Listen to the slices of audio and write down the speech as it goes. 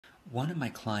One of my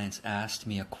clients asked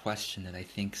me a question that I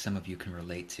think some of you can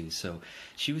relate to. So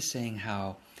she was saying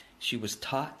how she was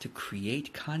taught to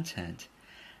create content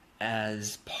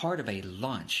as part of a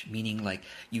launch, meaning like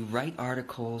you write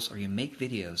articles or you make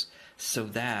videos so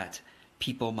that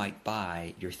people might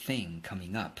buy your thing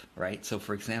coming up, right? So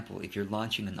for example, if you're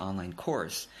launching an online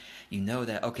course, you know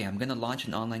that, okay, I'm going to launch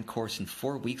an online course in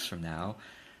 4 weeks from now,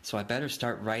 so I better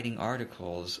start writing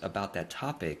articles about that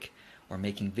topic or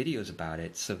making videos about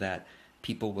it so that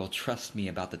people will trust me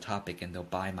about the topic and they'll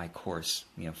buy my course,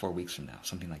 4 weeks from now,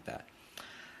 something like that.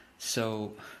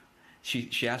 So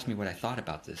she asked me what I thought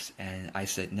about this, and I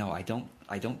said, no, I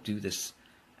don't do this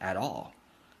at all.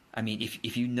 I mean,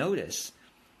 if you notice,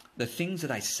 the things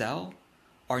that I sell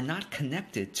are not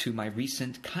connected to my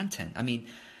recent content. I mean,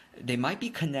 they might be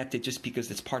connected just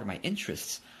because it's part of my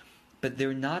interests, but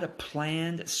they're not a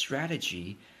planned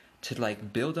strategy to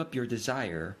like build up your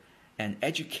desire and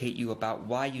educate you about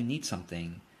why you need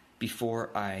something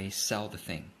before I sell the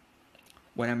thing.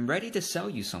 When I'm ready to sell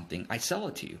you something, I sell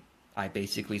it to you. I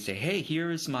basically say, hey,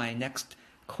 here's my next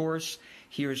course.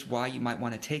 Here's why you might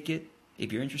want to take it.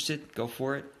 If you're interested, go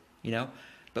for it,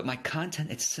 But my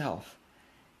content itself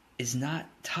is not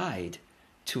tied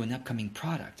to an upcoming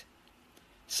product.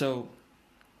 So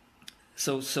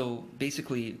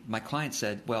basically my client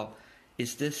said, well,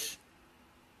 is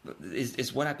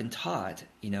what I've been taught,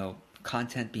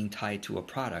 content being tied to a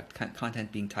product,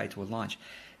 content being tied to a launch,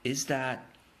 is that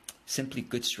simply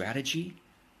good strategy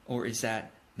or is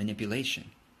that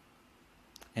manipulation?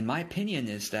 And my opinion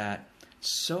is that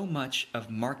so much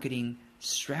of marketing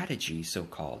strategy,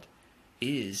 so-called,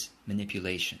 is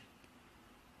manipulation.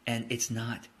 And it's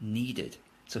not needed.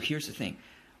 So here's the thing.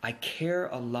 I care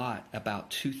a lot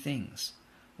about two things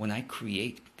when I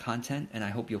create content, and I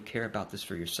hope you'll care about this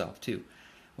for yourself too.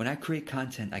 When I create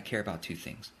content, I care about two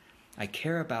things. I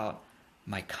care about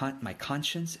my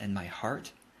conscience and my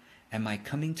heart. Am I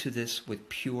coming to this with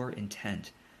pure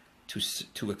intent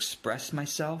to express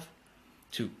myself,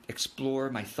 to explore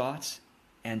my thoughts,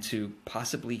 and to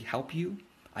possibly help you?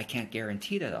 I can't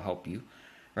guarantee that I'll help you,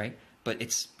 right? But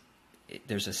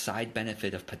there's a side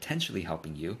benefit of potentially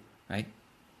helping you, right?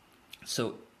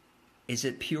 So is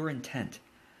it pure intent?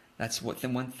 That's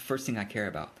the first thing I care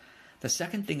about. The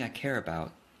second thing I care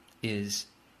about is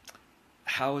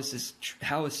how is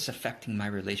this affecting my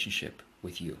relationship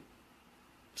with you?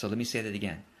 So let me say that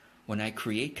again. When I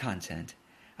create content,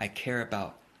 I care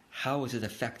about how is it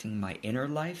affecting my inner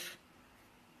life,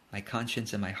 my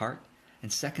conscience and my heart?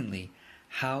 And secondly,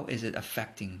 how is it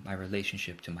affecting my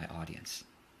relationship to my audience?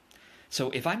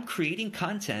 So if I'm creating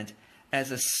content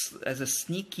as a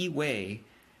sneaky way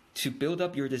to build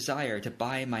up your desire to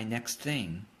buy my next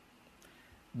thing,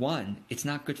 one, it's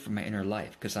not good for my inner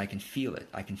life because I can feel it.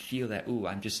 I can feel that,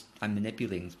 I'm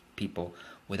manipulating people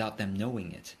without them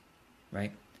knowing it,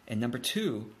 right? And number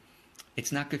two,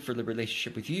 it's not good for the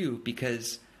relationship with you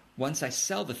because once I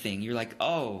sell the thing, you're like,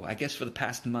 oh, I guess for the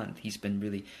past month, he's been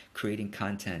really creating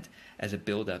content as a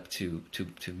build-up to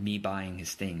me buying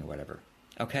his thing or whatever.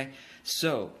 Okay?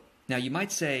 So now you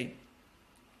might say,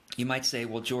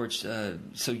 well, George, so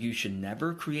you should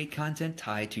never create content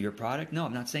tied to your product? No,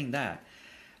 I'm not saying that.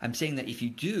 I'm saying that if you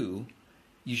do,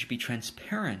 you should be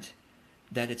transparent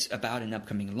that it's about an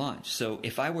upcoming launch. So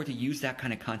if I were to use that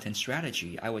kind of content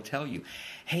strategy, I would tell you,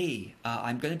 hey,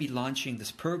 I'm going to be launching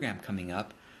this program coming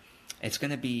up. It's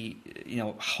going to be,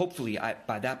 hopefully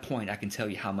by that point I can tell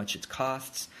you how much it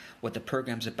costs, what the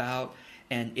program's about,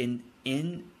 and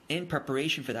in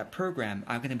preparation for that program,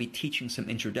 I'm going to be teaching some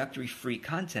introductory free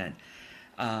content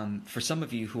for some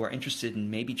of you who are interested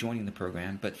in maybe joining the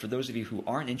program. But for those of you who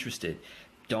aren't interested,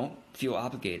 don't feel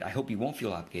obligated. I hope you won't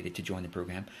feel obligated to join the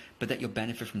program, but that you'll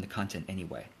benefit from the content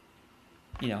anyway.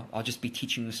 I'll just be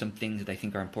teaching you some things that I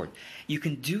think are important. You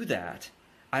can do that.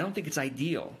 I don't think it's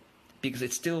ideal because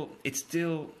it's still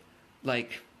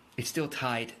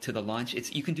tied to the launch.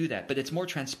 You can do that, but it's more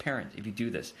transparent if you do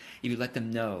this. If you let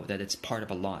them know that it's part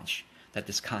of a launch, that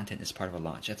this content is part of a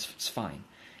launch, it's fine.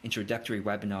 Introductory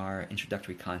webinar,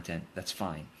 introductory content, that's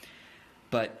fine.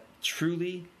 But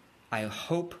truly, I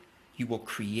hope you will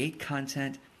create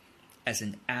content as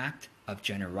an act of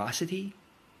generosity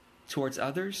towards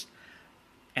others,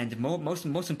 and most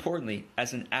importantly,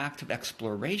 as an act of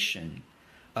exploration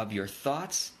of your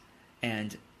thoughts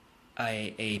and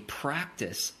a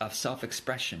practice of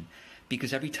self-expression.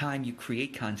 Because every time you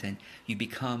create content, you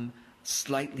become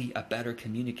slightly a better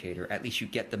communicator. At least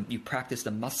you practice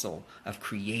the muscle of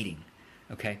creating.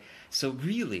 Okay? So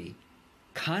really,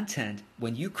 content,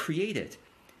 when you create it,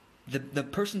 the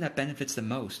person that benefits the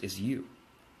most is you.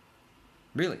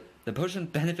 Really, the person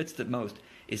that benefits the most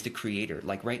is the creator.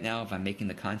 Like right now, if I'm making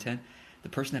the content, the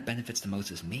person that benefits the most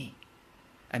is me.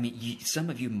 I mean, some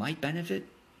of you might benefit,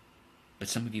 but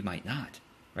some of you might not,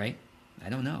 right? I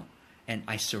don't know. And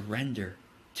I surrender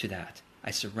to that.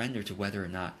 I surrender to whether or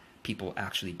not people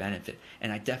actually benefit.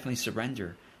 And I definitely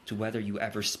surrender to whether you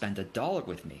ever spend $1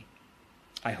 with me.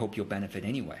 I hope you'll benefit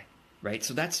anyway, right?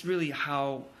 So that's really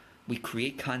how we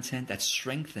create content that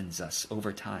strengthens us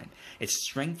over time. It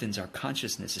strengthens our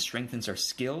consciousness. It strengthens our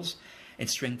skills. It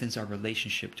strengthens our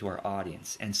relationship to our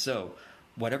audience. And so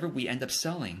whatever we end up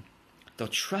selling, they'll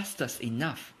trust us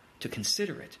enough to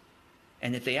consider it.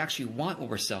 And if they actually want what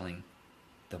we're selling,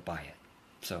 they'll buy it.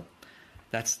 So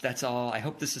that's all. I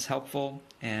hope this is helpful.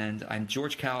 And I'm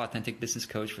George Kao, Authentic Business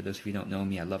Coach. For those of you who don't know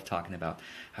me, I love talking about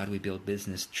how do we build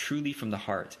business truly from the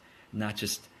heart, not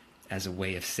just as a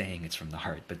way of saying it's from the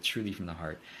heart, but truly from the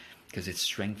heart, because it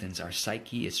strengthens our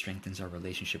psyche. It strengthens our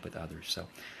relationship with others. So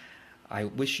I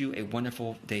wish you a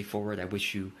wonderful day forward. I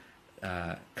wish you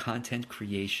content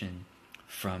creation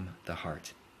from the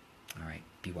heart. All right.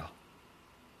 Be well.